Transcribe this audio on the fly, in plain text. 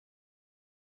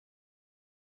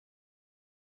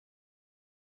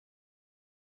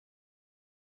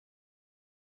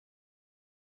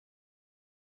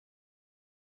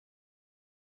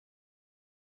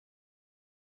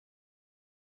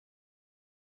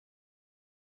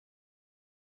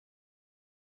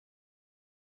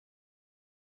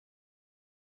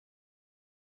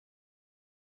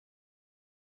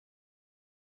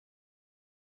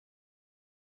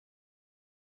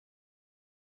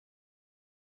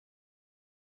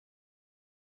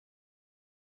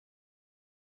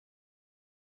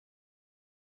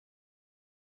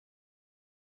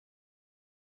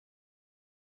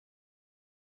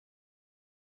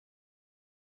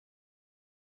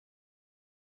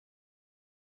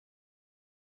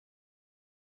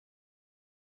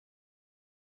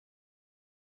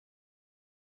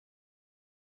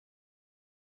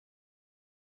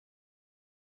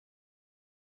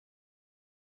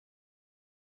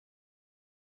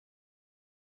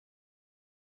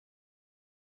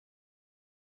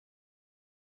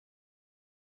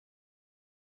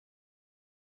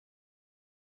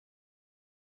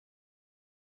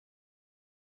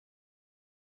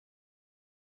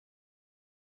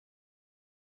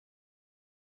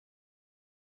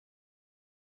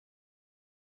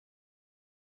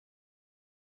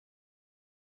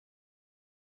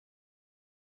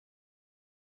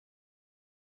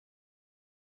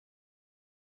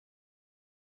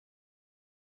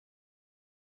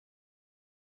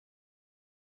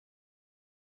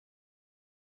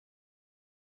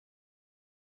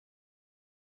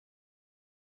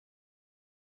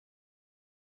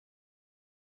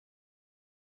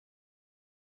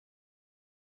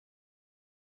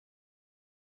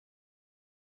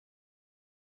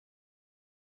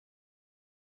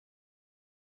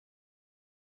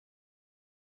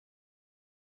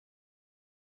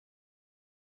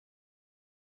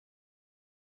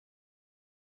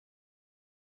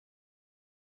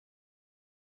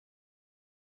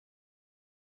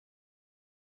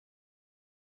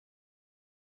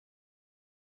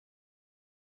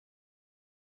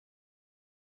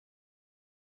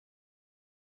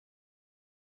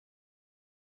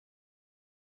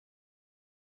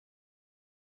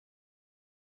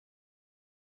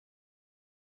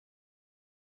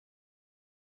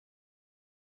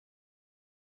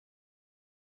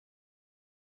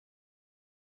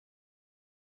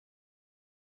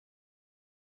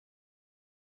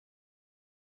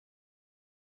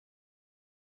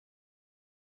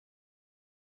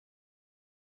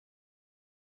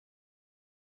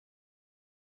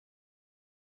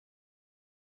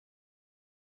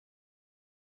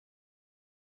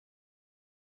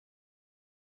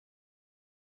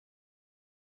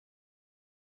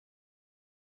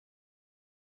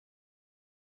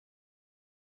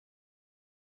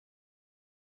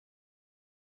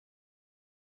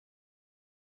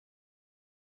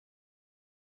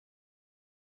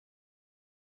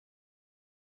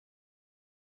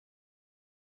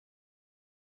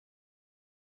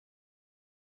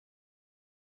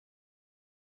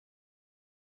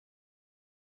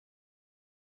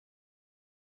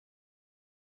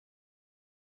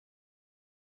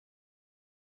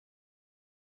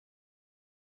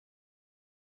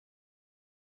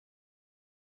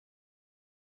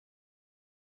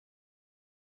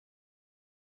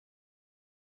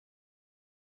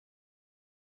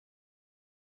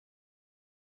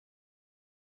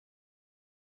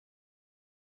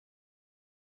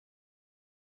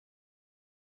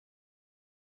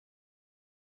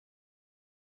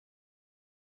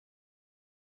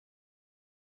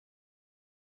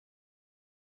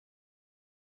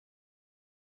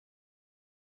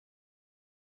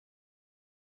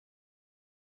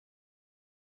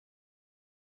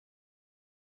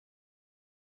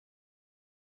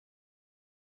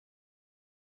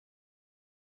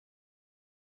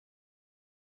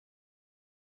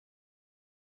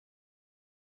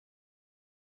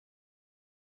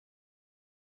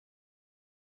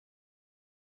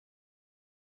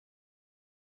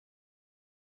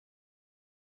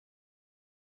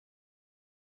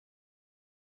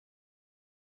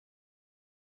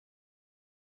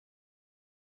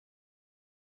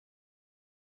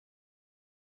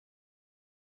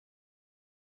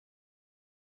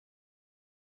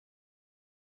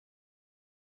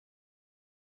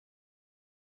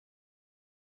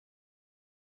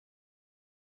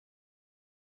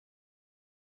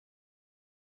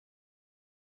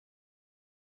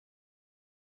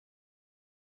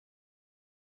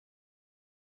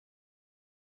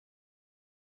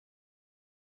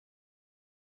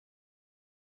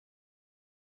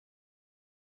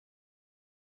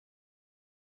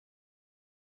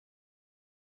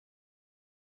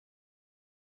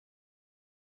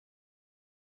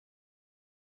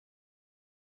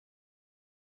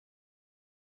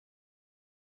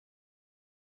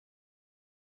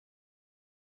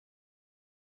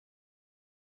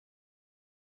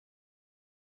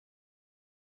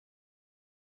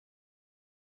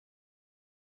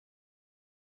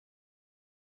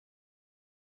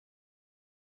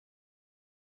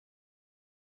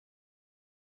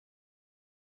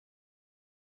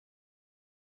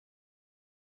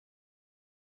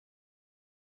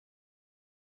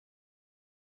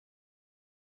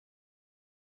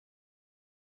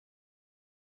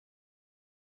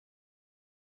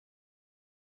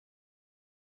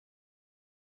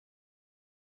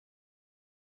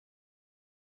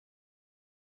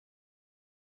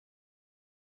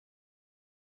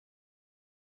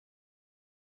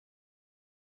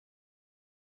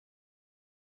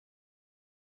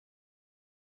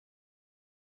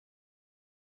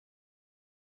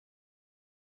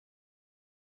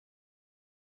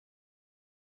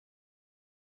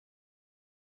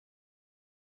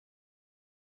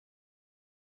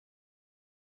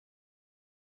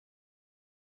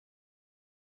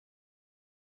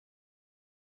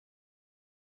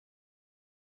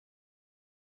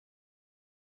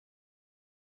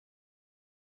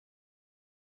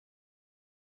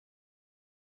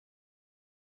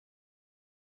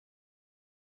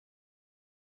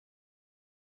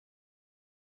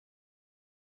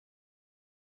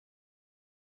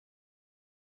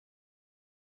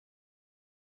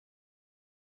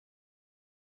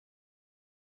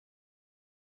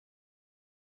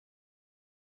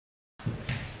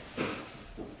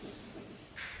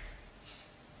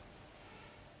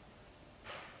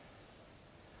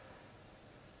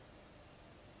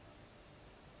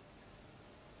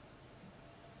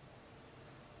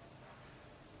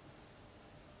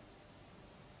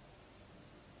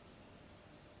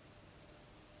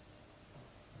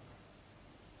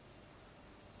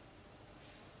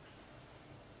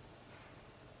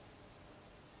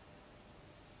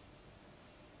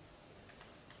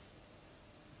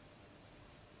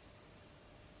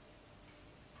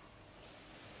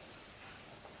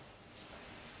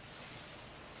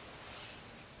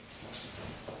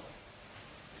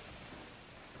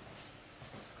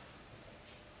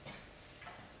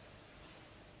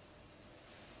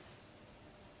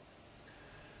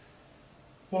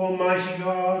Almighty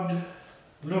God,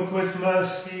 look with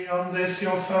mercy on this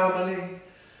your family,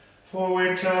 for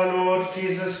which our Lord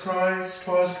Jesus Christ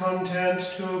was content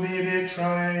to be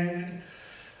betrayed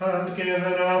and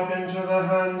given up into the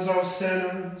hands of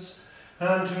sinners,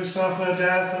 and to suffer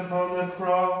death upon the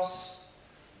cross,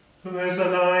 who is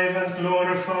alive and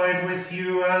glorified with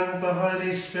you and the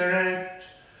Holy Spirit,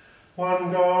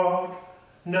 one God,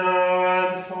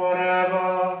 now and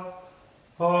forever.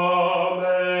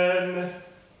 Amen.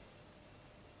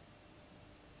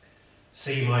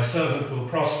 See, my servant will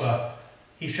prosper.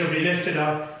 He shall be lifted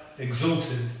up,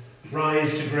 exalted,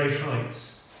 rise to great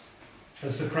heights.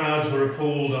 As the crowds were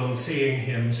appalled on seeing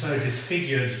him, so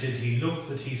disfigured did he look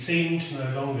that he seemed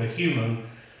no longer human,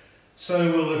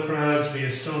 so will the crowds be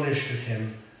astonished at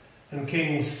him, and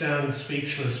kings stand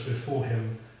speechless before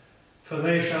him. For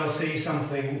they shall see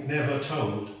something never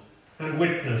told, and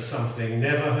witness something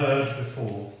never heard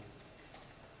before.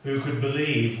 Who could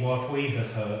believe what we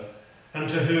have heard, and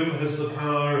to whom has the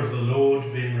power of the Lord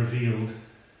been revealed?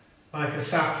 Like a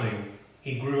sapling,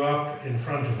 he grew up in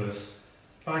front of us,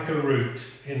 like a root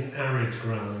in arid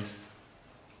ground.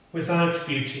 Without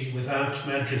beauty, without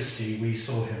majesty, we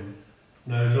saw him,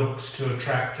 no looks to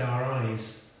attract our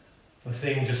eyes, a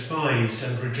thing despised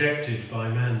and rejected by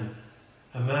men,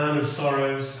 a man of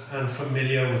sorrows and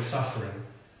familiar with suffering,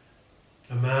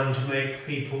 a man to make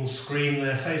people screen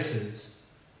their faces.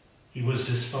 He was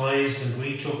despised, and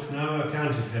we took no account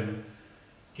of him,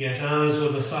 yet ours were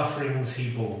the sufferings he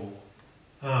bore,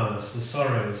 ours the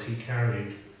sorrows he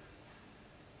carried.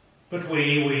 But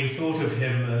we thought of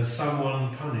him as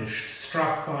someone punished,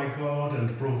 struck by God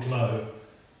and brought low.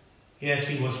 Yet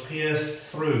he was pierced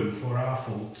through for our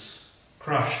faults,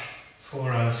 crushed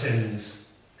for our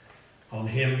sins. On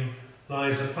him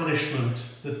lies a punishment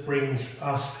that brings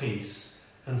us peace,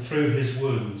 and through his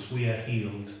wounds we are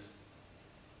healed.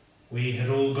 We had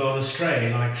all gone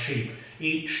astray like sheep,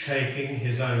 each taking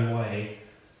his own way,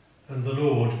 and the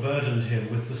Lord burdened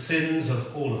him with the sins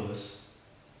of all of us.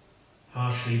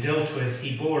 Harshly dealt with,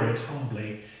 he bore it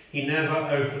humbly. He never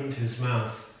opened his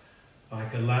mouth.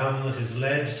 Like a lamb that is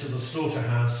led to the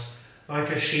slaughterhouse, like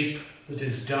a sheep that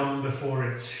is dumb before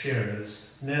its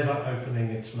shearers, never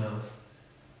opening its mouth.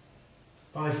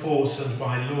 By force and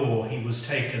by law he was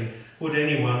taken. Would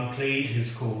anyone plead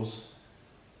his cause?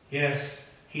 Yes,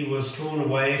 he was torn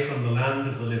away from the land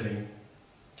of the living.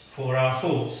 For our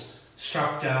faults,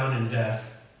 struck down in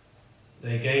death.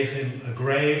 They gave him a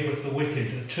grave with the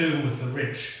wicked, a tomb with the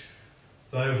rich,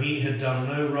 though he had done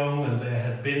no wrong and there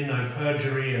had been no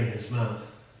perjury in his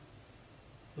mouth.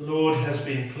 The Lord has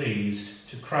been pleased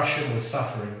to crush him with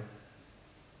suffering.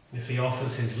 If he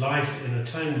offers his life in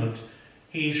atonement,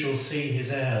 he shall see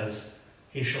his heirs.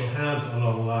 He shall have a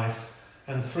long life,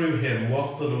 and through him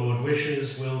what the Lord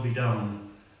wishes will be done.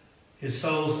 His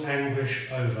soul's anguish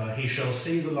over, he shall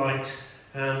see the light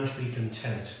and be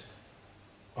content.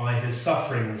 By his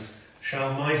sufferings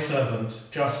shall my servant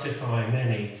justify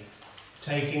many,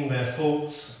 taking their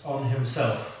faults on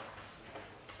himself.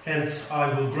 Hence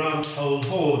I will grant whole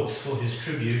hordes for his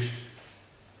tribute.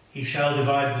 He shall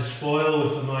divide the spoil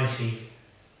with the mighty,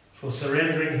 for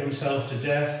surrendering himself to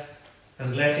death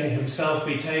and letting himself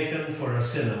be taken for a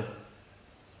sinner,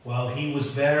 while he was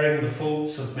bearing the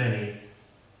faults of many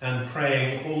and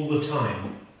praying all the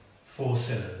time for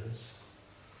sinners.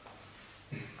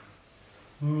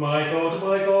 My God,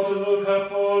 look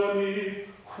upon me.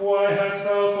 Why hast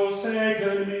thou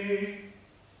forsaken me?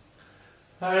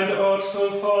 And art so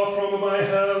far from my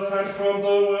health and from the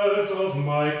words of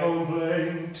my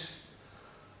complaint.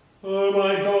 O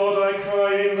my God, I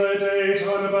cry in the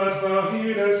daytime, but thou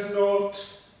heedest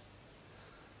not.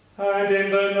 And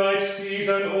in the night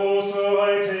season also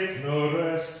I take no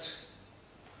rest.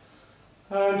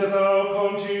 And thou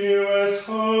continuest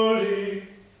holy,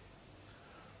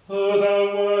 O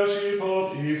thou worship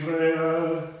of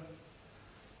Israel.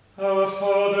 Our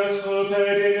fathers hoped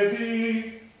in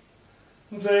thee.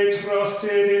 They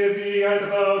trusted in thee,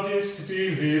 and thou didst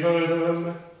deliver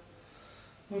them.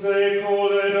 They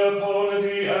called upon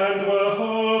thee and were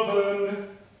holpen.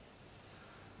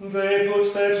 They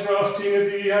put their trust in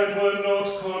thee and were not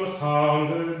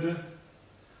confounded.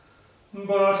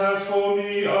 But as for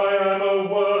me, I am a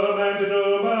worm and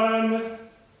no man,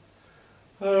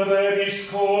 a very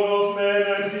scorn of men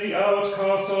and the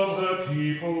outcast of the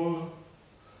people.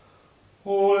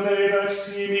 All they that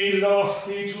see me laugh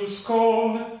me to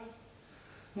scorn.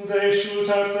 They shoot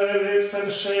out their lips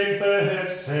and shake their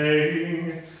heads,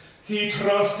 saying, He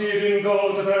trusted in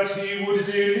God that he would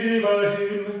deliver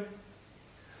him.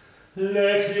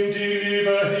 Let him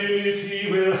deliver him if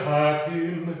he will have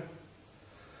him.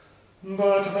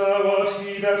 But thou art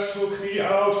he that took me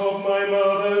out of my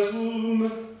mother's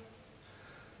womb.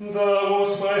 Thou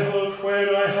wast my hope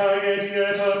when I hanged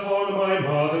yet upon my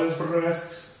mother's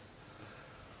breasts.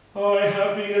 I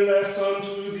have been left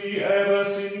unto thee ever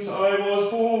since I was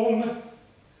born.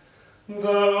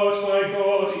 Thou art my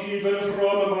God even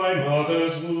from my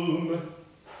mother's womb.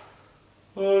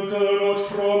 O go not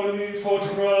from me, for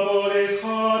trouble is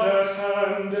hard at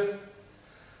hand,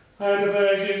 and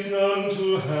there is none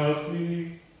to help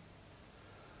me.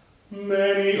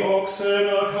 Many oxen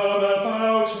are come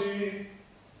about me,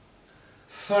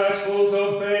 fat bulls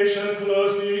of Bashan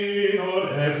close me in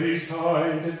on every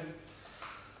side.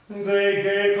 They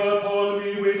gape upon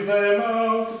me with their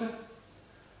mouths,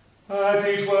 as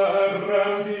it were a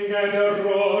ramping and a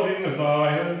roaring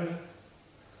lion.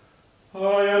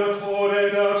 I am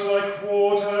poured out like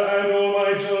water, and all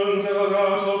my joints are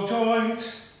out of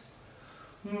joint.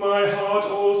 My heart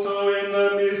also in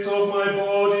the midst of my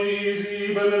body is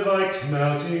even like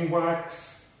melting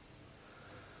wax.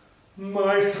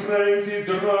 My strength is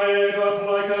dried up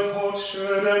like a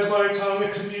potsherd, and my tongue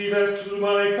cleaveth to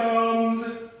my gums.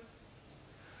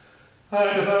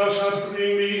 And thou shalt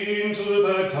bring me into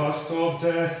the dust of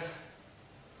death.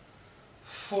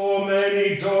 For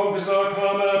many dogs are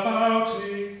come about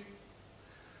me,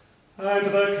 and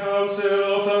the counsel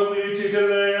of the wicked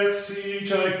layeth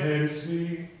siege against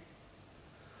me.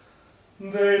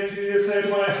 They pierced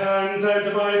my hands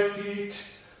and my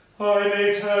feet, I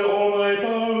may tell all my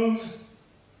bones.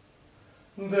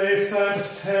 They stand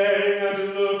staring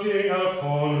and looking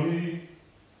upon me.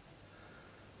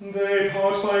 They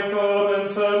part my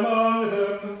garments among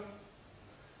them,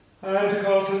 and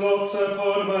cast lots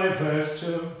upon my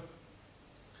vesture.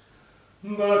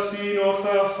 But be not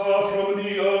thou far from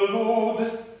me, O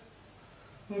Lord.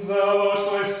 Thou art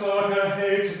my succour,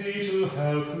 haste thee to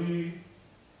help me.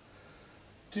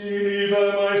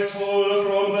 Deliver my soul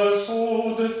from the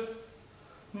sword,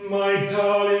 my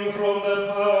darling from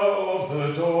the power of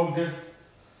the dog.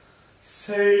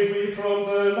 Save me from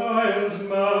the lion's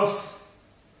mouth.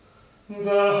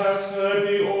 Thou hast heard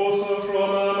me also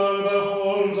from among the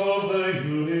horns of the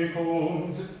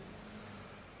unicorns.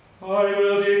 I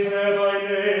will declare thy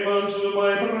name unto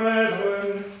my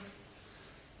brethren.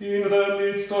 In the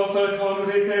midst of the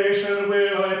congregation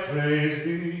will I praise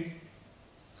thee.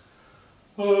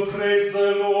 O praise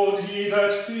the Lord, ye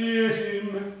that fear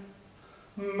him.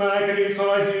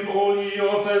 Magnify him, all ye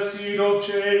of the seed of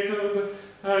Jacob,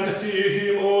 and fear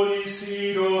him, all ye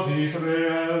seed of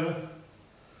Israel.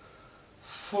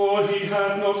 For he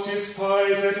hath not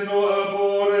despised nor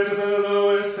abhorred the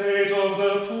low estate of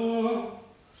the poor.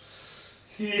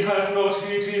 He hath not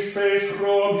hid his face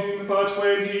from him, but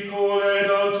when he called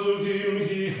unto him,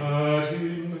 he heard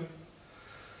him.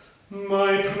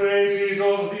 My praise is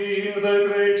of thee in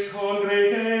the great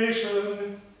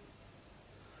congregation.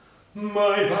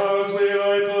 My vows will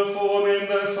I perform in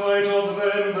the sight of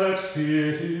them that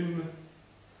fear him.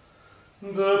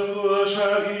 The poor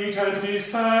shall eat and be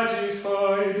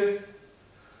satisfied.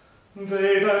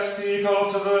 They that seek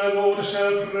after the Lord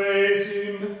shall praise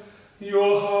him.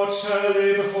 Your heart shall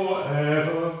live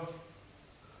forever.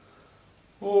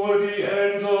 All the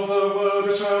ends of the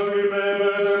world shall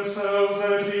remember themselves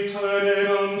and be turned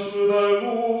unto the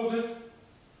Lord.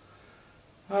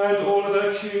 And all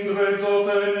the kindreds of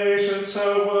the nations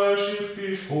shall worship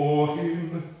before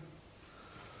him.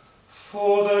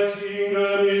 For the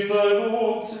kingdom is the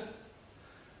Lord's,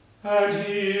 and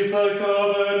he is the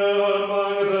governor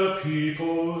among the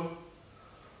people.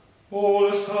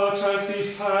 All such as be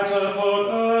fat upon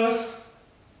earth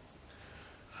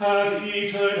have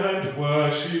eaten and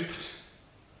worshipped.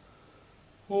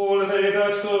 All they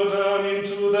that go down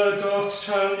into the dust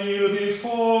shall kneel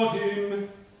before him.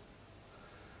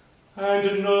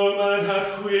 And no man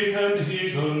hath quickened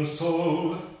his own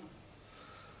soul.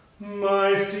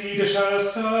 My seed shall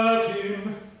serve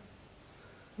him.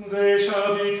 They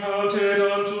shall be counted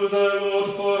unto the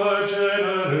Lord for a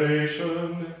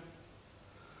generation.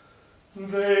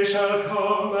 They shall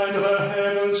come, and the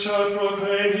heavens shall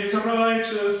proclaim his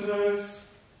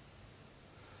righteousness.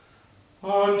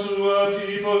 Unto a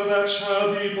people that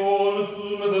shall be born,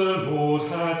 whom the Lord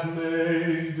hath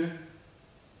made.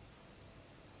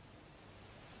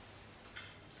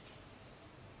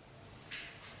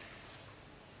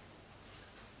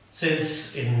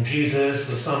 Since in Jesus,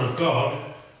 the Son of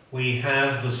God, we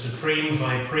have the supreme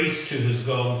high priest who has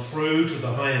gone through to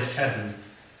the highest heaven,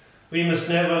 we must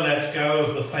never let go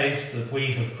of the faith that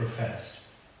we have professed.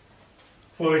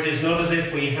 For it is not as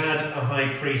if we had a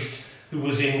high priest who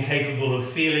was incapable of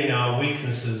feeling our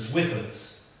weaknesses with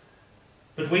us,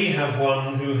 But we have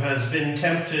one who has been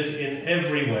tempted in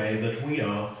every way that we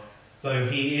are, though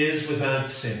he is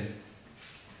without sin.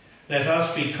 Let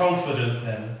us be confident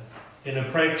then in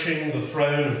approaching the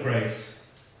throne of grace,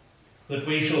 that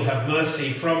we shall have mercy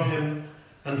from him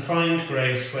and find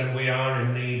grace when we are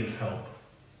in need of help.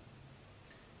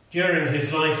 During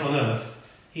his life on earth,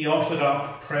 he offered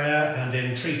up prayer and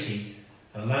entreaty,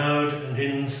 aloud and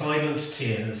in silent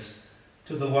tears,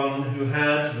 to the one who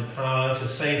had the power to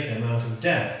save him out of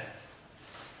death.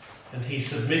 And he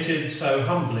submitted so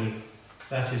humbly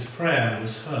that his prayer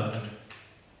was heard.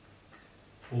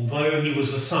 Although he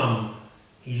was a son,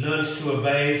 he learnt to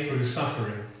obey through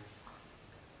suffering.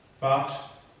 But,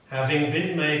 having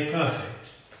been made perfect,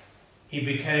 he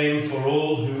became for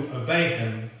all who obey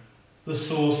him the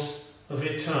source of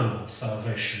eternal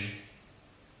salvation.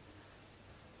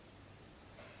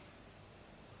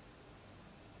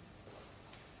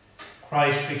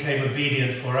 Christ became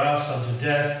obedient for us unto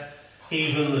death,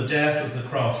 even the death of the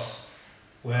cross.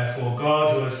 Wherefore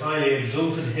God, who has highly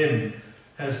exalted him,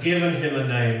 has given him a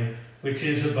name which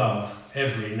is above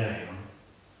every name.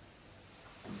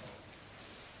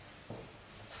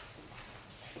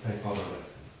 May Father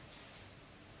bless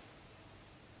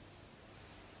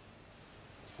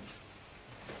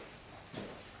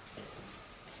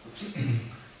him.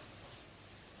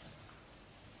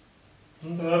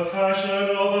 The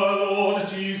Passion of our Lord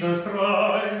Jesus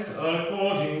Christ,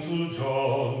 according to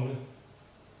John.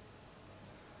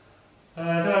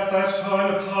 And at that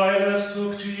time Pilate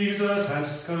took Jesus and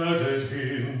scourged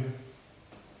him.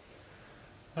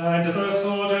 And the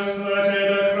soldiers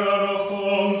plaited a crown of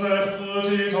thorns and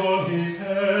put it on his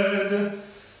head.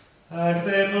 And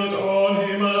they put on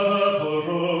him a purple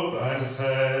robe and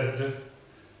said,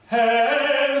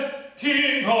 "Hail,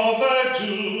 King of the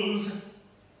Jews!"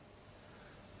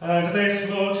 And they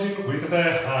smote him with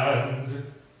their hands.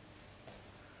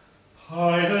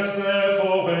 Pilate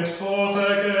therefore went forth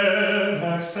again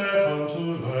and said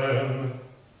unto them,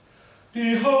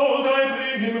 "Behold, I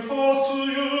bring him forth to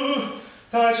you,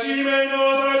 that ye may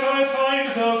know that I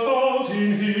find no fault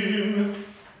in him."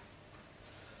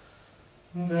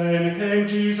 Then came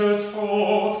Jesus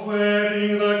forth,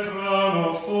 wearing the crown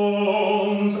of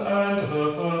thorns and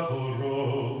the purple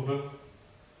robe.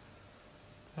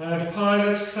 And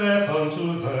Pilate saith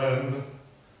unto them,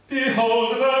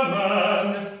 "Behold the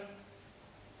man."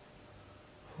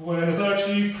 When the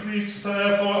chief priests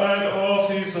therefore and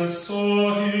officers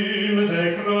saw him,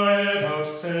 they cried out,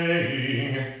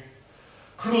 saying,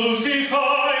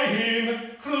 "Crucify him!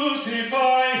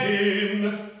 Crucify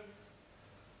him!"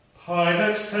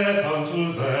 Pilate saith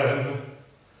unto them,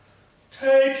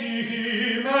 "Take ye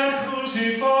him and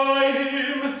crucify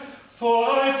him, for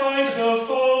I find no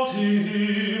fault in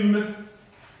him."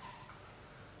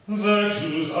 The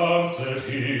Jews answered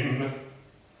him,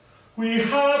 "We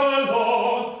have a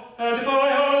law, and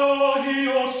by our law he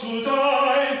ought to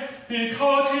die,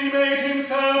 because he made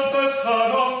himself the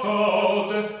Son of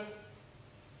God."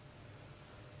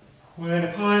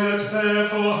 When Pilate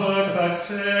therefore heard that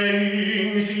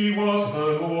saying, he was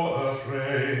the more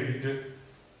afraid,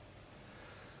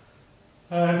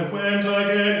 and went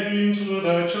again into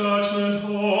the judgment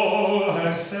hall,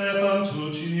 and said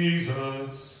unto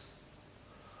Jesus,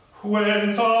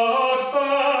 "Whence art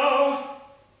thou?"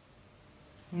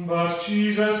 But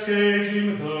Jesus gave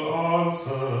him no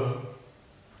answer.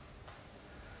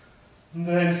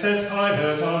 Then said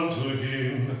Pilate unto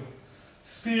him,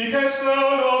 "Speakest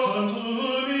thou not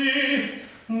unto me?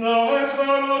 Knowest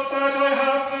thou not that I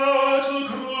have power to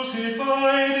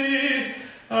crucify thee,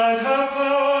 and have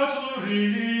power to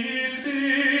release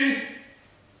thee?"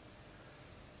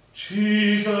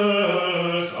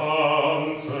 Jesus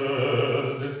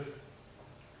answered,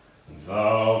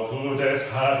 "Thou couldest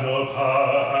have no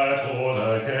power at all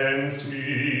against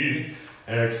me,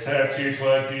 except it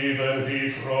were given thee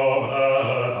from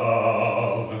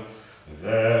above.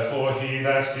 Therefore he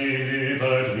that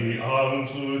delivered me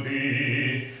unto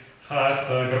thee hath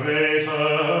the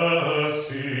greater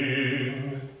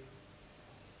sin."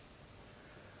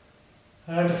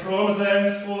 And from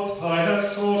thenceforth Pilate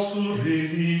sought to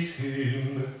release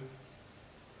him.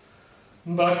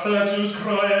 But the Jews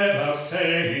cried out,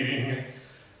 saying,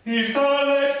 "If thou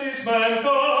let this man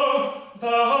go,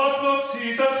 thou art not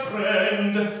Caesar's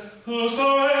friend.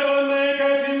 Whosoever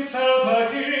maketh himself a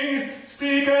king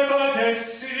speaketh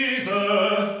against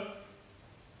Caesar."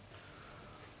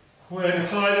 When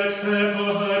Pilate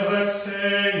therefore heard that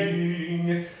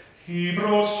saying, he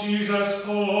brought Jesus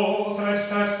forth and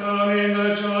sat down in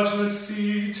the judgment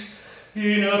seat,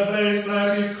 in a place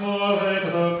that is called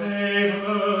the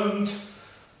Pavement,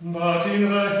 but in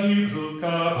the Hebrew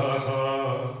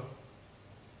Gabbatha.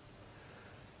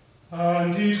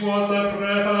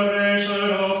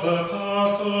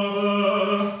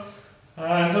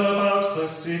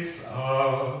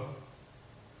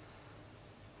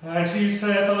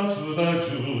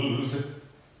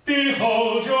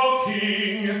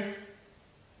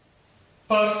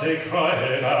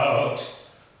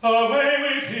 Away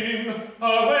with him,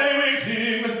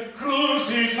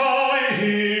 crucify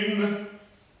him.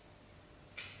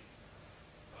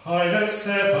 Pilate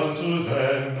saith unto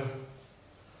them,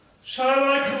 Shall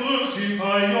I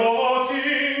crucify your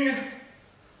king?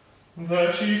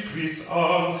 The chief priests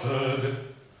answered,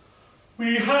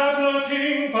 We have no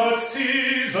king but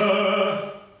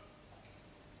Caesar.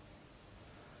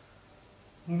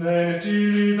 Then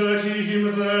delivered he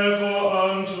him therefore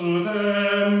unto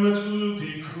them to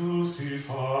be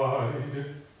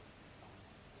crucified.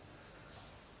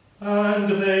 And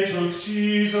they took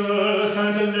Jesus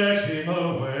and led him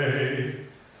away.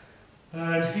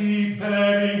 And he,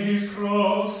 bearing his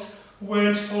cross,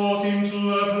 went forth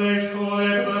into a place called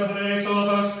the place of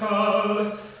a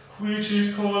skull, which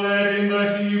is called in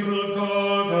the Hebrew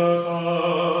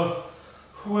Golgotha,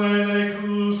 where they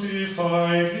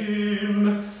crucified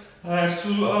him, and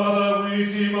two other with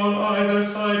him on either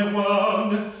side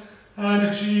one,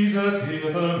 and Jesus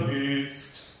in the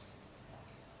midst.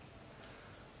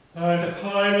 And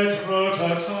Pilate wrote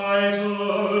a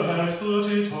title and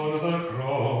put it on the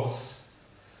cross.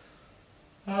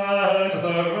 And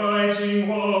the writing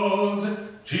was,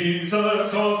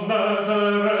 Jesus of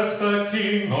Nazareth, the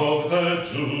King of the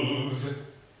Jews.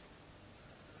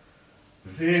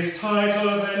 This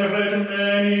title then read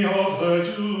many of the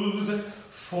Jews,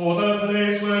 for the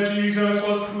place where Jesus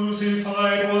was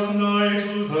crucified was nigh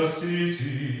to the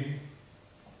city.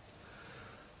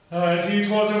 And it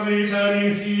was written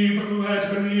in Hebrew and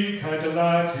Greek and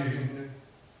Latin.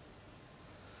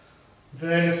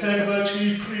 Then said the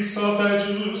chief priests of the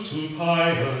Jews to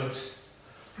Pilate,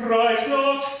 Write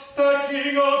not the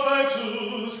King of the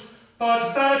Jews,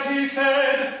 but that he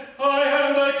said, I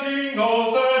am the King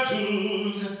of the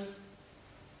Jews.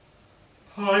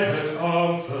 Pilate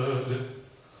answered,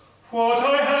 What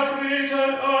I have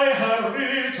written.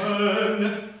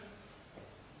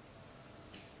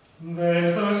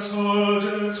 Then the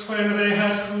soldiers, when they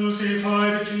had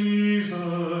crucified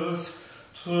Jesus,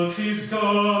 took his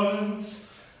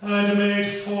garments and made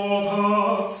 4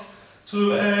 parts,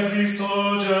 to every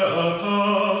soldier a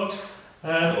part,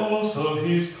 and also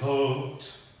his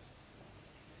coat.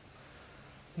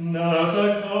 Now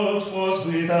the coat was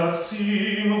without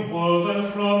seam, woven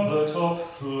from the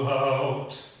top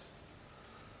throughout.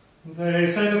 They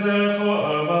said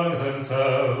therefore among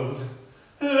themselves,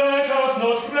 Let us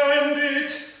not rend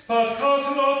it, but cast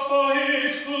lots for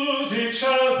it, whose it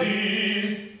shall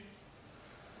be.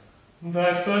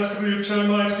 That the scripture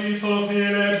might be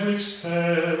fulfilled which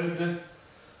said,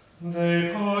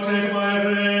 They parted my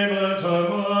raiment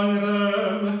among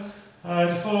them,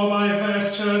 and for my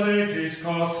vesture they did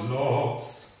cast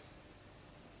lots.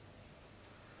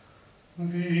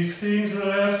 These things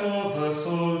therefore the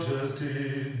soldiers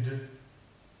did.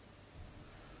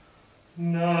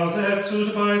 Now there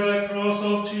stood by the cross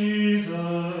of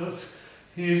Jesus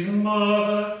his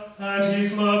mother and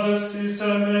his mother's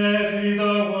sister Mary,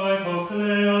 the wife of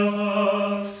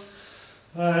Cleophas,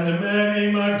 and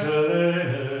Mary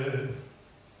Magdalene.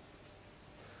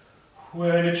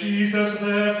 When Jesus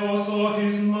therefore saw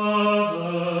his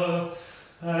mother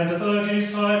and the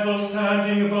disciples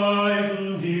standing by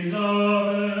whom he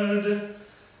loved,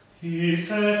 he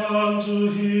said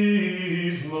unto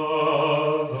his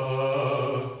mother,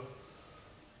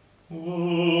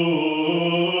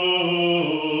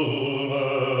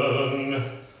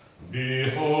 Woman,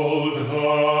 behold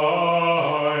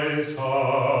thy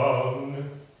son.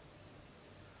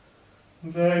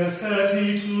 Then said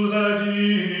he to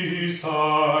the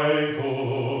disciple,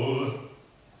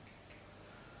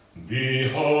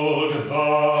 Behold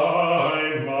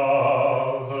thy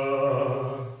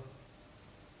mother.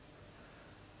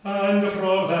 And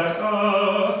from that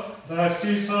hour that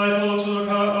disciple took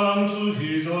her unto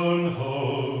his own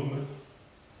home.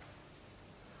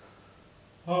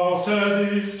 After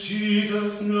this,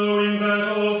 Jesus, knowing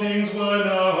that all things were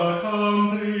now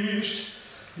accomplished,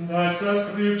 that the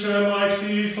scripture might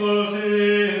be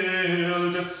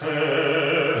fulfilled,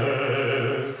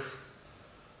 saith,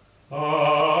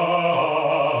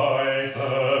 I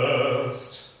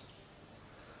thirst.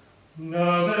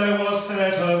 Now there was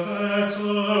set a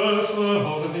vessel full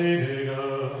of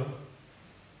vinegar,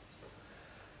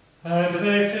 and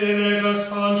they filled a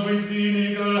sponge with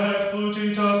vinegar, and put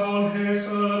it upon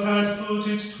hyssop, and put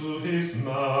it to his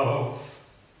mouth.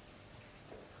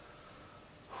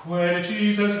 When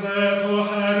Jesus therefore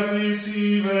had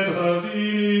received the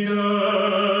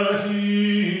vinegar,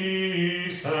 he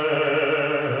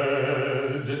said,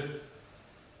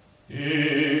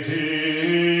 It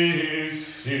is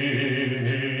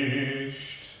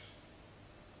finished.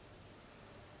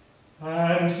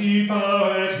 And he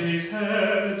bowed his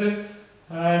head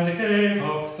and gave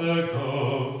up the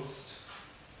ghost.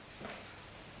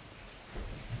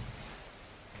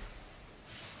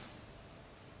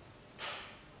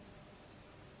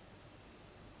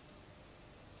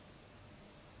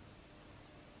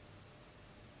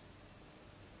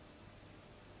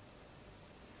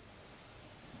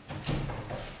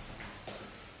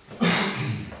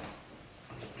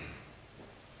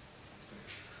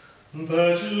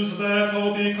 The Jews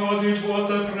therefore, because it was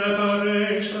the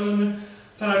preparation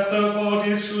that the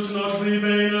bodies should not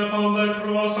remain upon the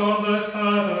cross on the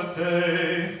Sabbath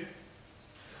day,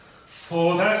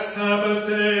 for that Sabbath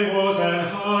day was an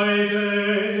high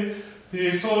day,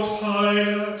 besought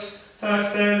Pilate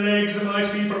that their legs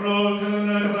might be broken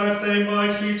and that they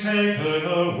might be taken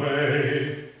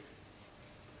away.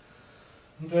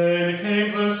 Then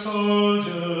came the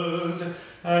soldiers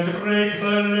and brake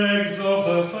the legs of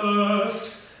the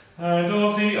first and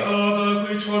of the other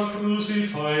which was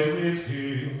crucified with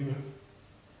him.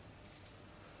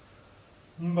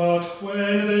 But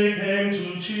when they came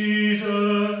to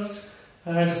Jesus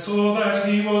and saw that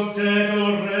he was dead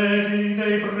already,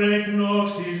 they brake not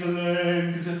his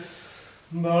legs.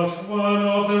 But one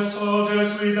of the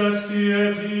soldiers with a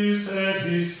spear pierced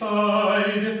his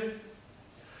side,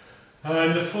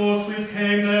 and forthwith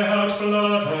came there out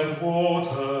blood and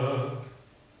water.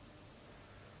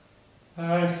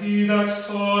 And he that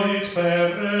saw it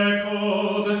bare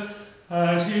record,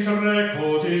 and his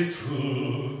record is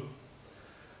true.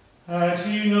 And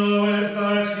he knoweth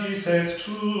that he said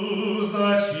true,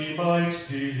 that he might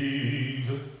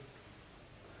believe.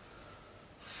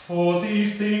 For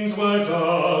these things were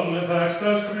done, that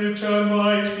the scripture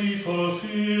might be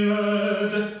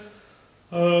fulfilled.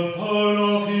 A bone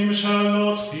of him shall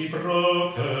not be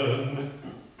broken.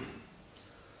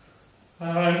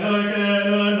 And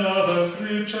again another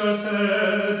scripture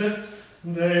said,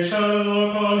 they shall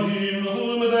look on him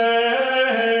whom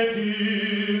they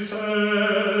pierced.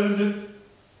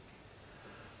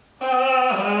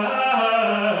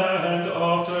 And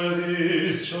after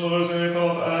this, Joseph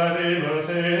of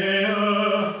Arimathea,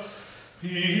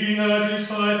 being a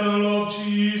disciple of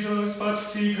Jesus, but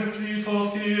secretly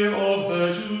for fear of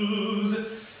the Jews,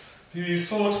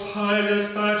 besought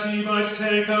Pilate that he might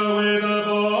take away the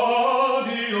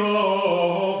body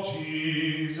of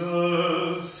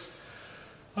Jesus.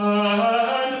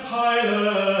 And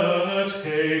Pilate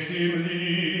gave him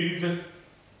leave.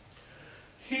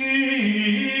 He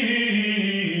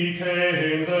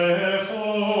came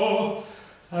therefore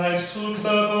and took the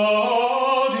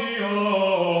body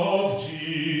of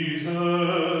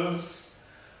Jesus.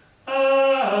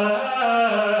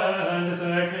 And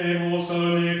there came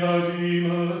also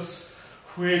Nicodemus,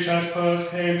 which at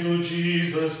first came to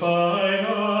Jesus by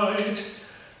night,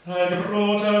 and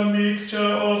brought a mixture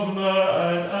of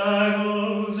myrrh and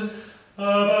aloes,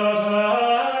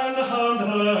 about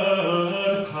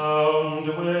 100 pound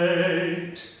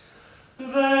weight.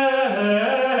 Then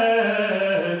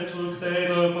took they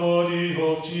the body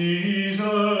of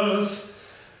Jesus,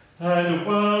 and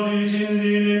wound it in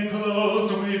linen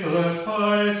clothed with the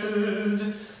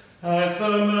spices, as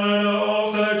the manner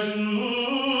of the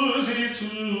Jews is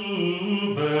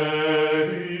to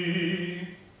bury.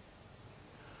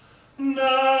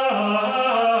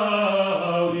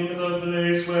 Now in the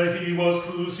place where he was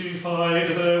crucified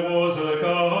there was a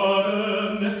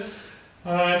garden,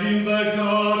 and in the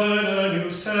garden a new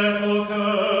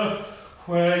sepulchre,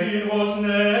 wherein was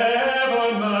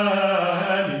never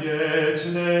man yet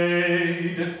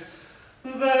laid.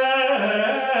 There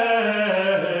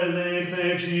laid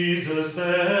they Jesus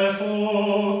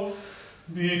therefore,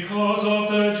 because of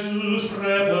the Jews'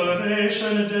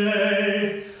 preparation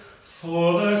day,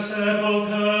 for the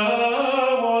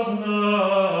sepulchre was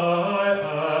nigh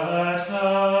at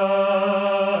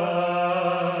hand.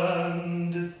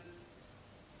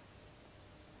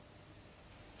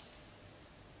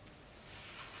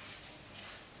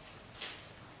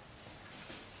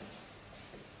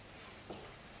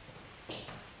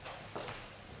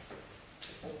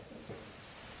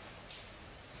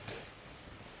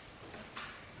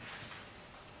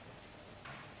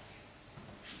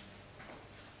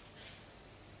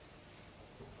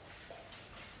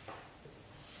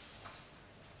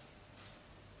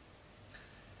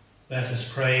 Let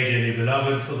us pray, dearly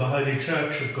beloved, for the Holy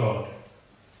Church of God,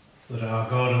 that our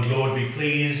God and Lord be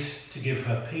pleased to give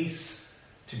her peace,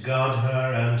 to guard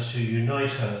her and to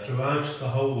unite her throughout the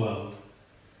whole world,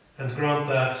 and grant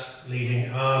that,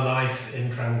 leading our life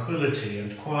in tranquillity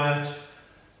and quiet,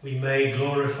 we may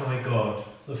glorify God,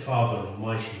 the Father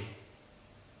Almighty.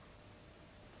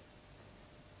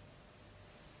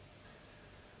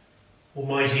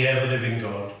 Almighty ever-living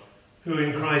God, who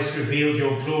in Christ revealed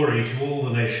your glory to all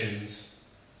the nations,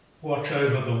 watch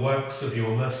over the works of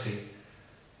your mercy,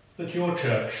 that your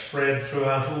church, spread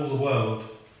throughout all the world,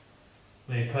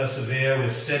 may persevere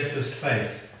with steadfast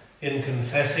faith in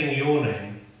confessing your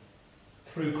name,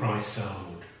 through Christ our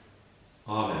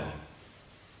Lord. Amen.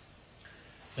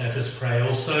 Let us pray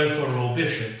also for all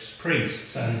bishops,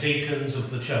 priests and deacons of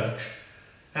the church,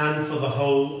 and for the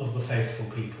whole of the faithful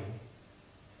people.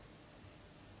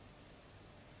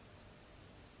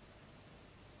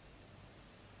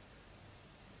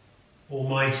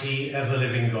 Almighty,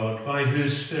 ever-living God, by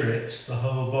whose Spirit the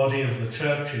whole body of the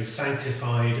Church is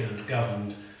sanctified and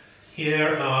governed,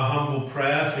 hear our humble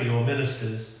prayer for your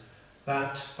ministers,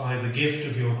 that, by the gift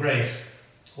of your grace,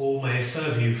 all may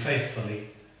serve you faithfully,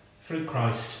 through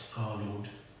Christ our Lord.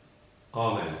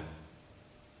 Amen.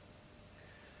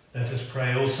 Let us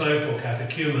pray also for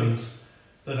catechumens,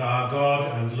 that our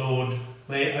God and Lord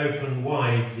may open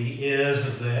wide the ears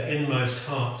of their inmost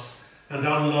hearts and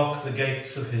unlock the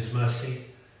gates of his mercy,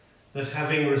 that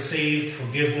having received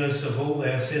forgiveness of all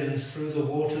their sins through the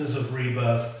waters of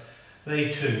rebirth, they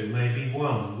too may be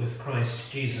one with Christ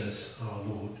Jesus our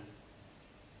Lord.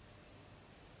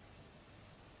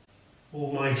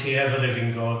 Almighty,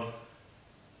 ever-living God,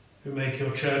 who make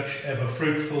your church ever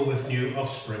fruitful with new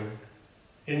offspring,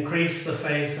 increase the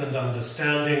faith and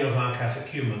understanding of our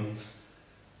catechumens,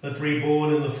 that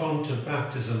reborn in the font of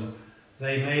baptism,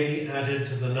 they may be added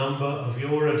to the number of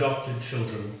your adopted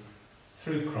children,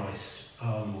 through Christ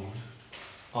our Lord.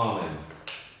 Amen.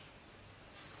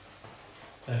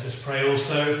 Let us pray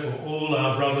also for all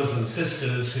our brothers and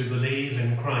sisters who believe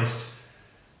in Christ,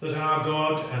 that our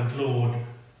God and Lord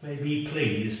may be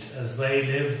pleased as they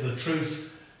live the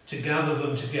truth to gather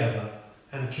them together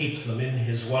and keep them in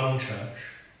his one church.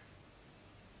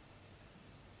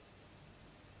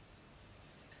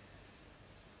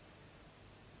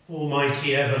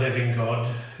 Almighty, ever-living God,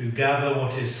 who gather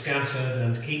what is scattered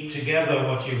and keep together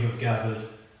what you have gathered,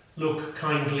 look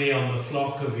kindly on the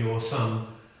flock of your Son,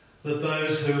 that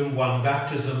those whom one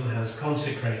baptism has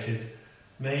consecrated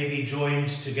may be joined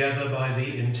together by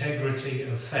the integrity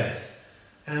of faith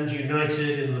and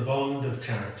united in the bond of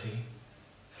charity,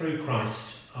 through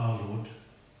Christ our Lord.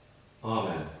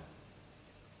 Amen.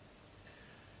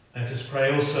 Let us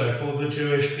pray also for the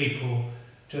Jewish people,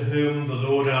 to whom the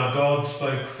Lord our God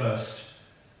spoke first,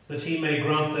 that he may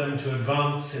grant them to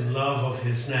advance in love of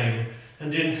his name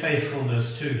and in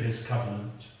faithfulness to his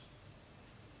covenant.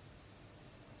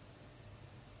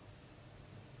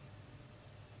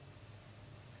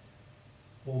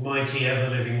 Almighty,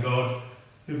 ever-living God,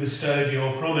 who bestowed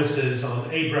your promises on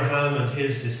Abraham and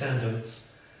his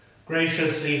descendants,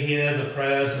 graciously hear the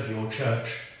prayers of your church,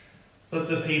 that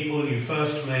the people you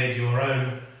first made your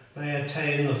own may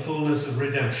attain the fullness of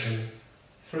redemption,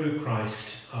 through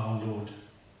Christ our Lord.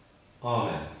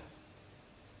 Amen.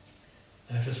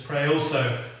 Let us pray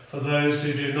also for those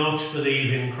who do not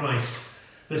believe in Christ,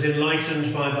 that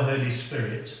enlightened by the Holy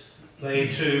Spirit, they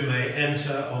too may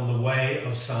enter on the way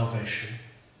of salvation.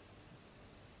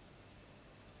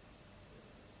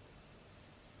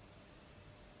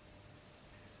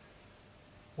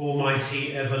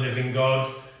 Almighty, ever-living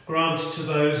God, grant to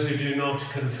those who do not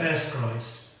confess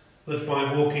Christ, that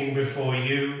by walking before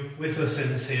you with a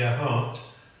sincere heart,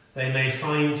 they may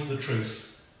find the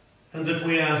truth, and that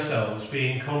we ourselves,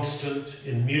 being constant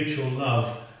in mutual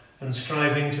love and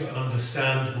striving to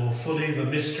understand more fully the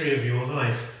mystery of your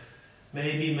life,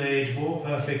 may be made more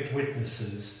perfect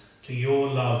witnesses to your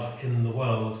love in the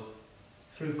world,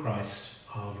 through Christ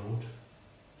our Lord.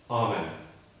 Amen.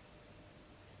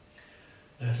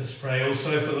 Let us pray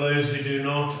also for those who do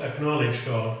not acknowledge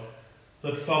God,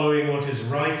 that following what is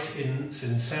right in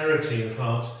sincerity of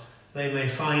heart, they may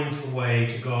find the way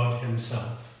to God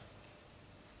himself.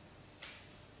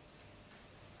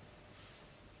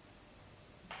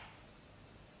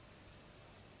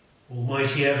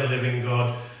 Almighty, ever-living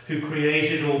God, who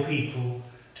created all people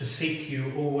to seek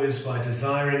you always by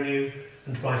desiring you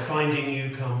and by finding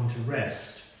you come to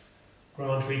rest,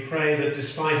 grant, we pray, that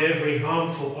despite every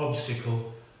harmful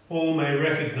obstacle, all may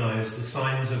recognise the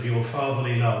signs of your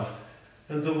fatherly love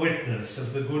and the witness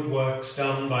of the good works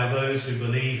done by those who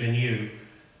believe in you,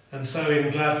 and so in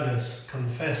gladness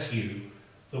confess you,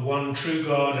 the one true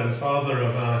God and Father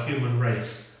of our human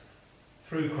race,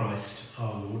 through Christ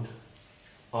our Lord.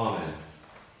 Amen.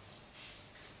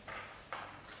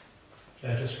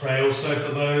 Let us pray also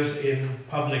for those in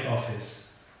public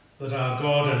office, that our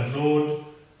God and Lord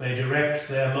may direct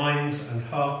their minds and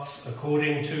hearts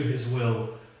according to his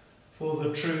will, for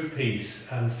the true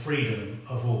peace and freedom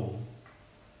of all.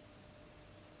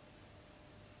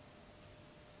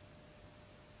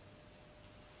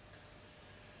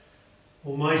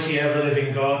 Almighty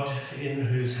ever-living God, in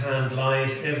whose hand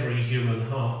lies every human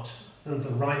heart and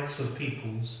the rights of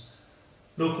peoples,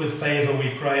 look with favour,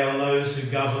 we pray, on those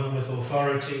who govern with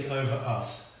authority over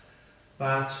us,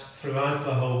 that throughout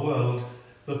the whole world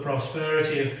the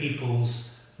prosperity of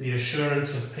peoples, the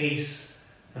assurance of peace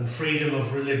and freedom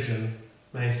of religion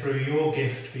may through your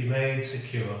gift be made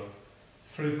secure,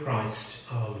 through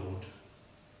Christ our Lord.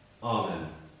 Amen.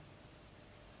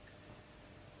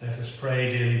 Let us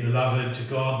pray, dearly beloved, to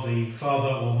God the Father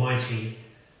Almighty,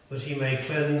 that he may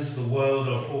cleanse the world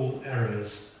of all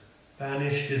errors,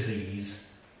 banish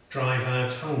disease, drive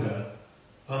out hunger,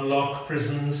 unlock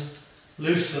prisons,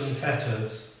 loosen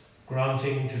fetters,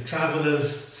 granting to travellers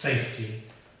safety,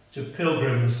 to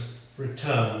pilgrims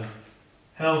return,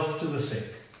 health to the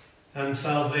sick, and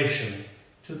salvation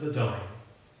to the dying.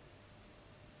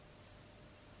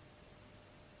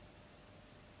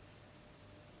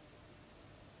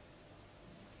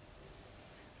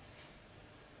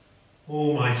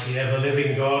 Almighty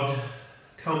ever-living God,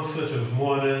 comfort of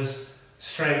mourners,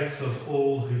 strength of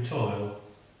all who toil,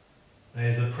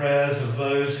 may the prayers of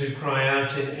those who cry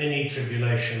out in any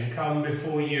tribulation come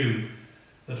before you,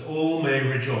 that all may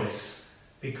rejoice,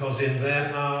 because in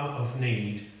their hour of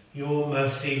need your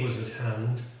mercy was at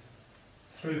hand,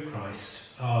 through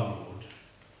Christ our Lord.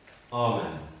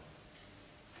 Amen.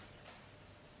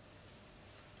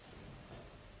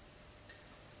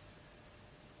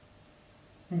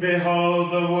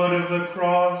 Behold the wood of the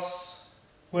cross,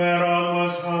 whereon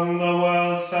was hung the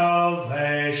world's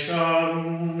salvation.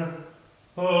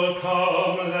 Oh,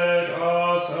 come, let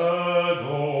us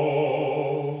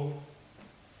adore.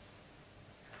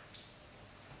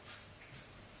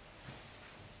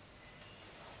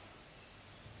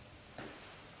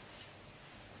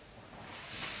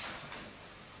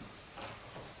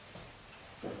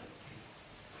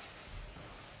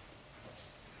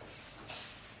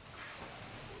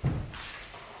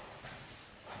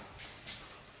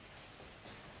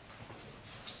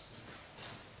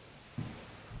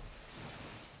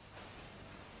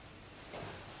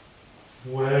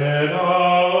 When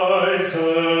I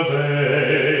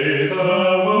survey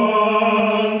the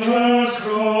wondrous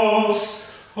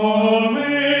cross on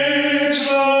which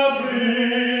the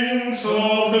Prince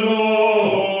of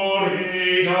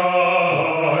Glory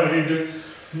died,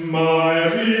 my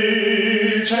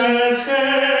richest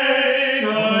gain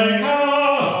I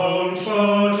count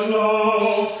but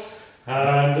loss,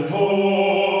 and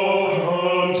pour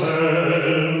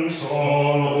content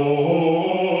on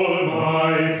all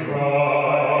my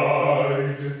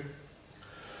pride.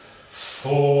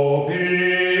 Forbid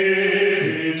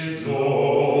it,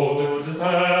 Lord,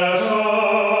 that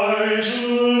I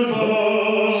should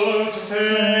boast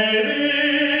save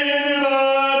in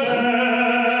the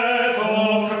death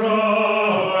of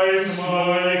Christ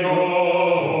my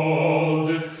God.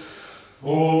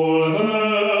 All the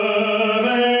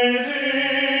vain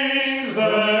things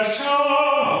that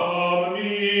charm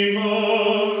me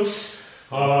most,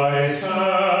 I sacrifice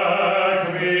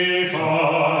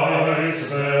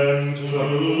them to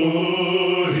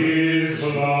his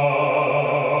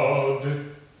blood.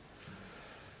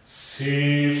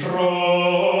 See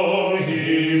from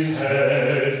his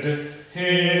head,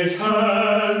 his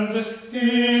hands,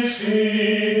 his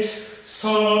feet,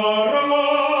 sorrow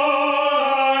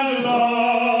and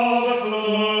love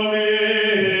flow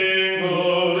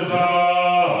mingled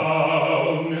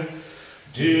down.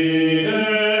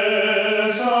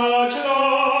 Did such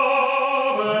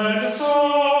love and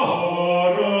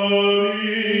sorrow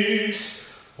meet,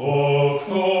 of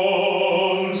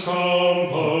thorns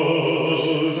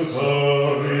compose so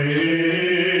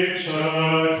rich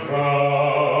a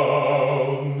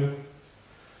crown.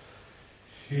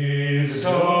 His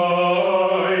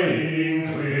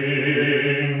dying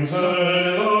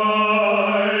crimson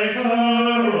like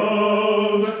a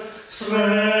robe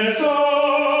spreads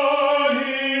o'er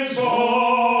his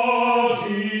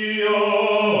body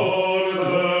on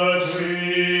the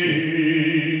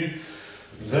tree.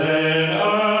 Then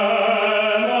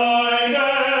am I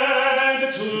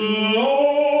dead to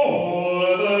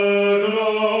all the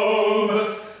globe,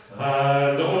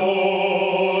 and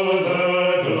all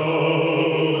the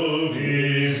globe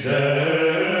is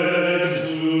dead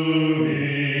to me.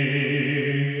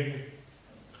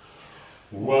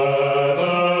 Were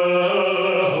the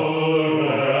whole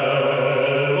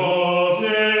realm of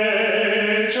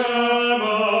nature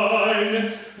mine,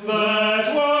 that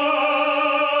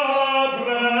were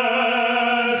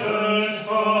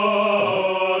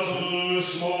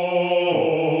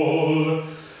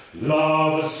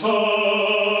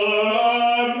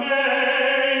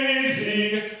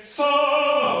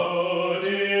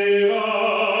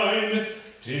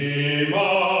demands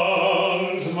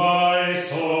my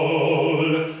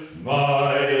soul,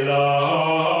 my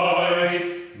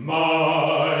life,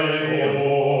 my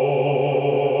all.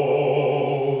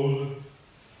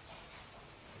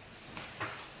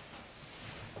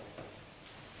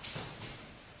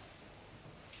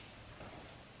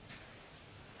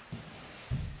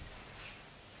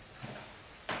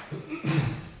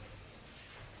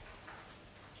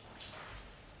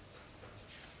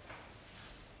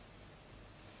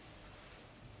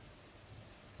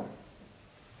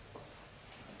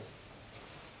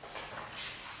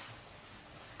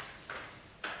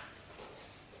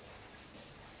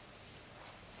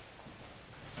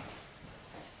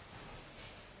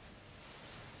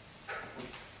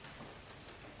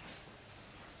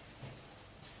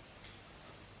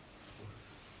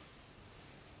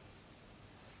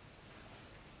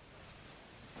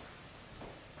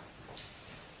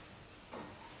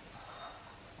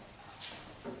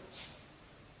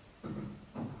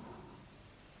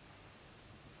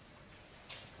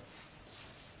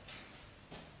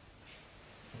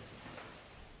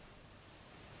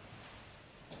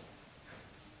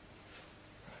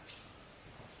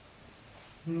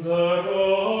 The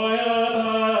royal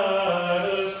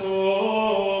banners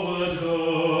forward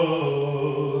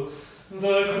go,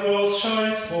 the cross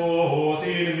shines forth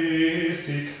in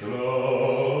mystic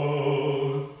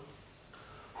glow.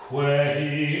 Where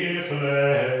he in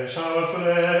flesh our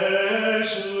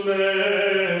flesh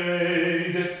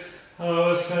made,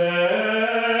 our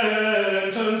sentence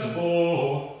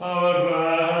bore, our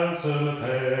ransom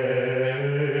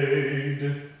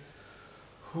paid.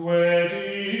 Where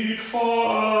deep for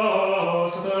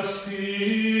us the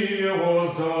spear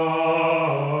was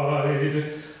dyed,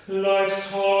 life's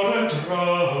torrent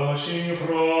rushing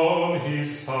from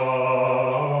his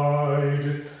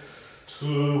side,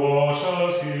 to wash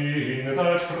us in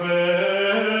that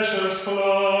precious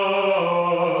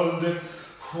flood,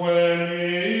 when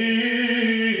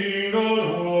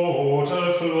mingled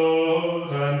water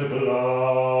flowed and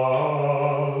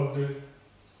blood.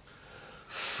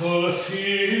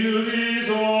 Fulfilled is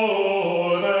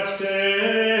all that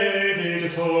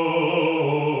David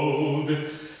told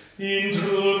in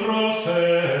true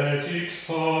prophetic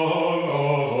song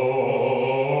of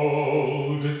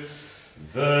old.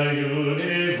 The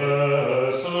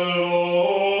universal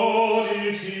Lord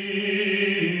is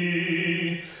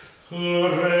He who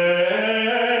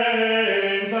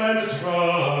reigns and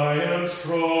triumphs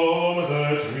from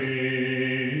the tree.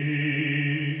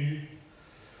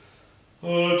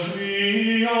 A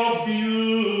tree of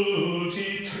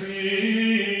beauty,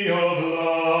 tree of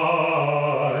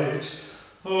light,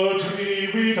 a tree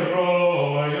with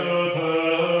royal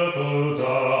purple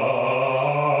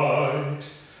dight,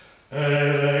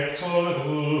 elect on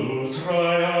whose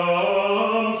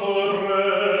triumphal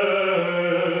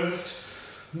breast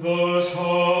those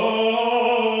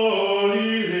holy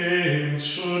limbs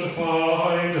should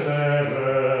find their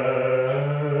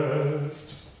rest.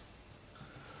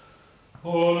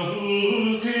 On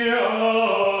whose dear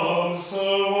arms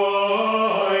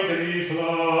so widely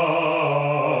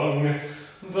flung,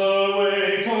 the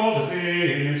weight of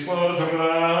this world's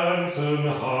ransom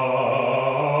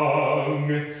hung,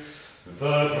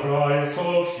 the price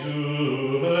of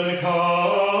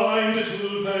humankind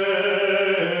to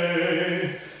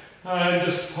pay,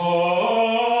 and spoil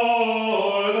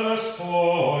the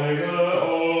spoiler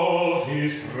of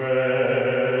his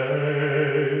prey.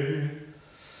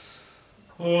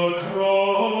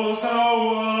 Across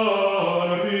our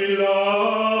one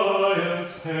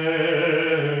reliance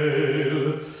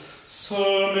hail,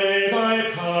 so may thy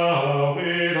power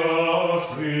with us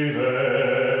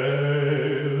prevail,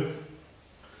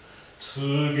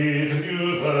 to give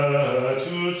new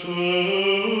virtue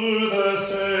to the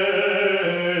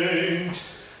saint,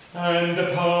 and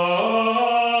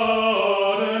pardon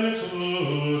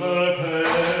to the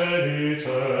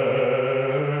penitent.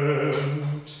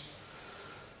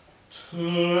 To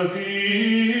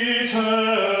the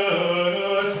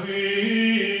eternal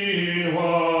Three in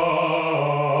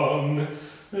One,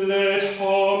 let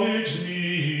homage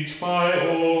meet by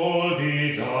all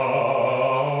be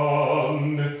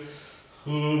done,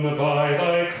 whom by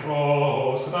thy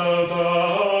cross thou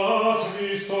dost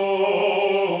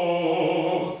restore,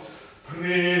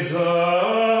 preserve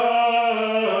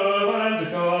and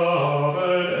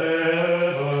govern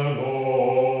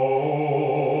evermore.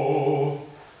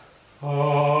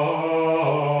 Amen.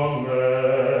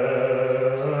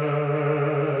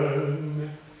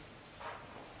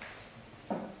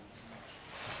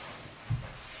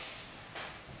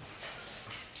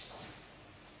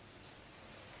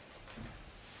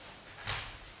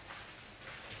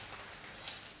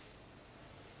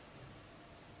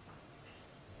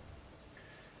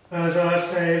 as our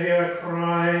Saviour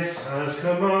Christ has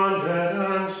commanded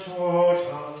and taught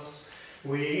us,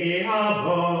 we are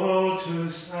bold to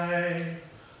say,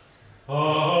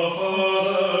 Our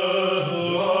Father,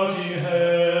 who art in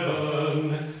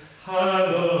heaven,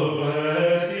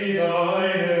 hallowed be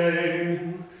thy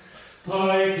name.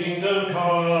 Thy kingdom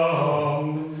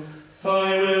come,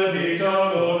 thy will be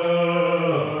done on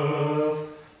earth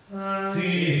as it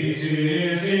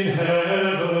is in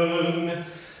heaven.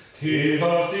 Give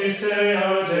us this day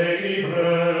our daily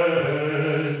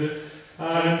bread,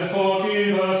 and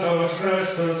forgive us our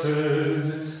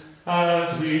trespasses,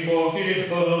 as we forgive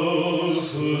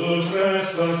those who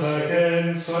trespass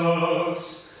against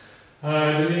us.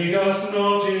 And lead us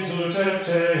not into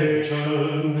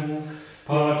temptation,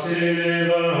 but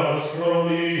deliver us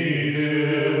from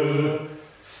evil.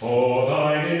 For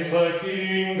thine is the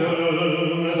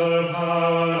kingdom, the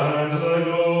power, and the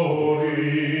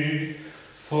glory,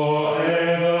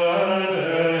 forever and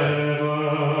ever.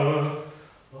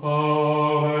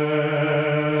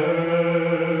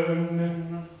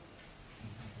 Amen.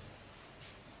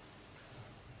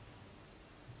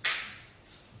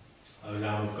 O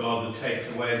Lamb of God that takes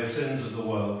away the sins of the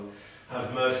world,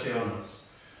 have mercy on us.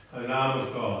 O Lamb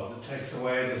of God that takes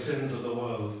away the sins of the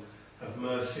world, have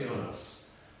mercy on us.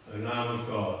 O Lamb of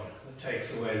God that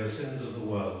takes away the sins of the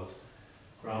world,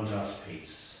 grant us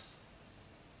peace.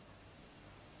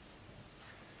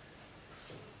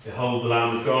 Behold the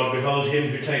Lamb of God, behold him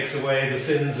who takes away the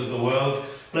sins of the world.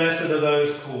 Blessed are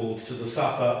those called to the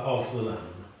supper of the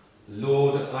Lamb.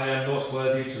 Lord, I am not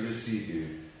worthy to receive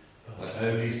you, but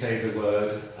only say the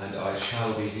word, and I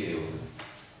shall be healed.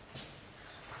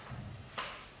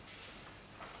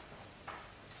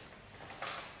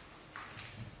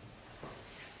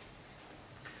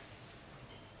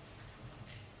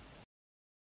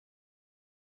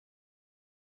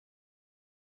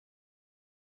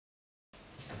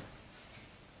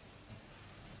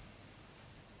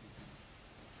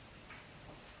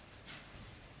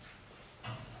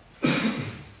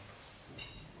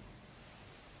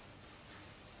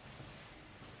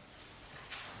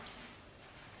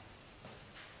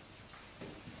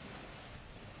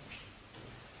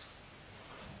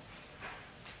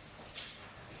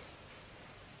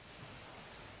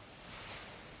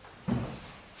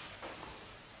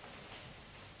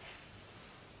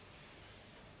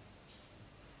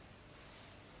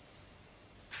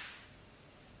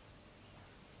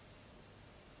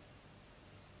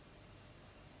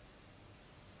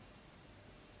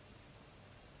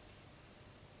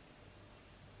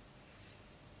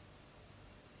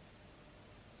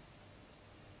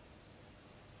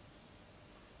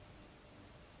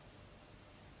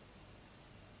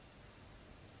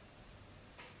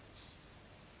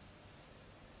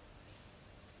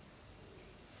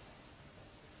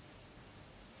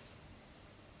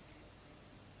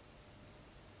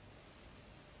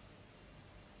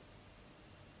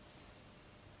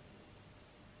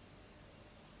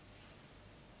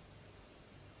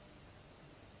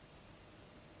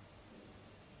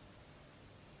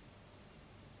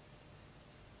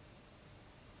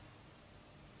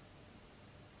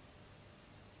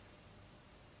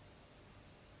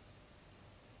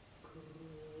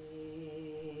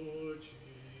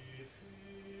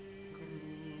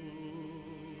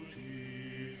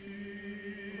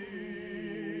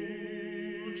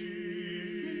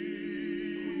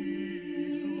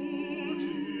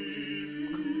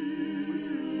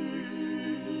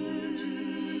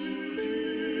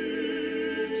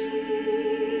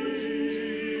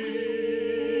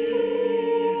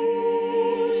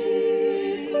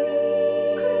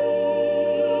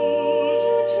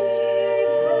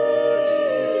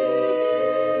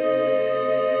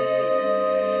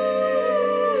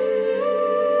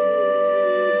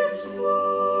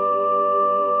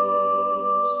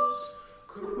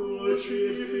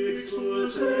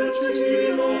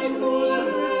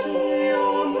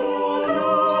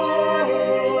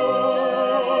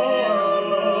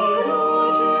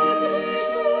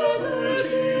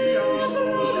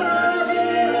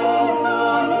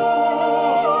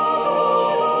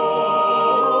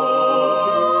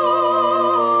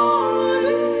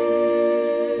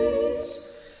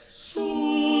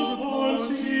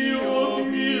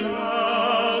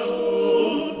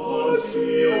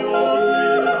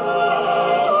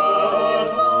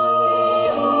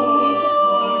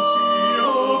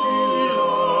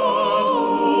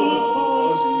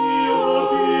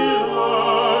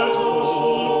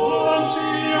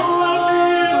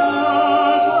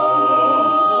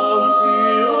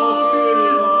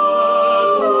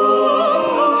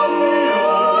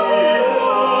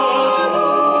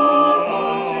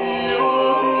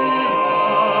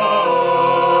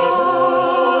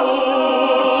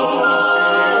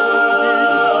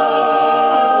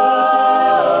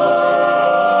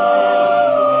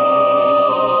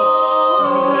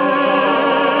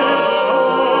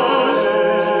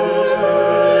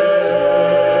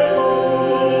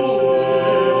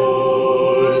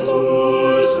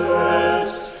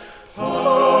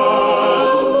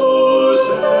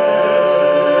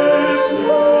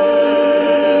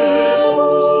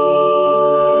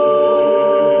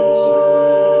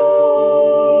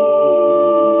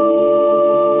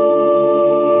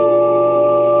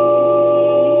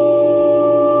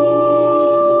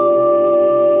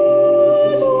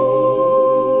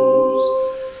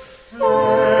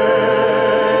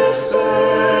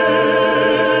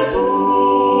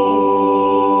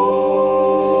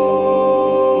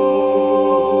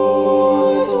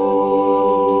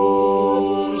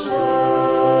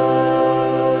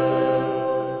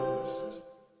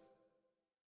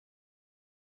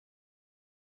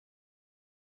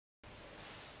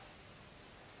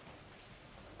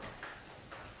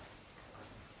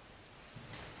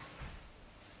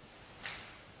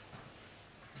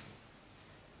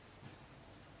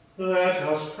 Let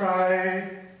us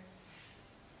pray.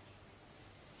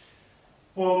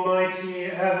 Almighty,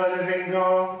 ever-living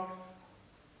God,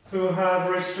 who have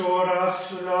restored us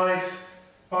to life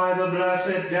by the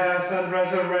blessed death and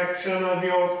resurrection of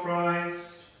your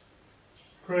Christ,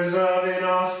 preserve in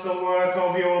us the work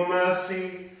of your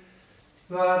mercy,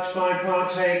 that by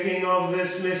partaking of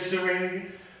this mystery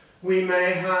we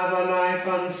may have a life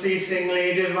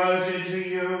unceasingly devoted to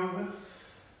you,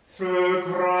 through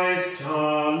Christ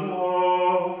our Lord.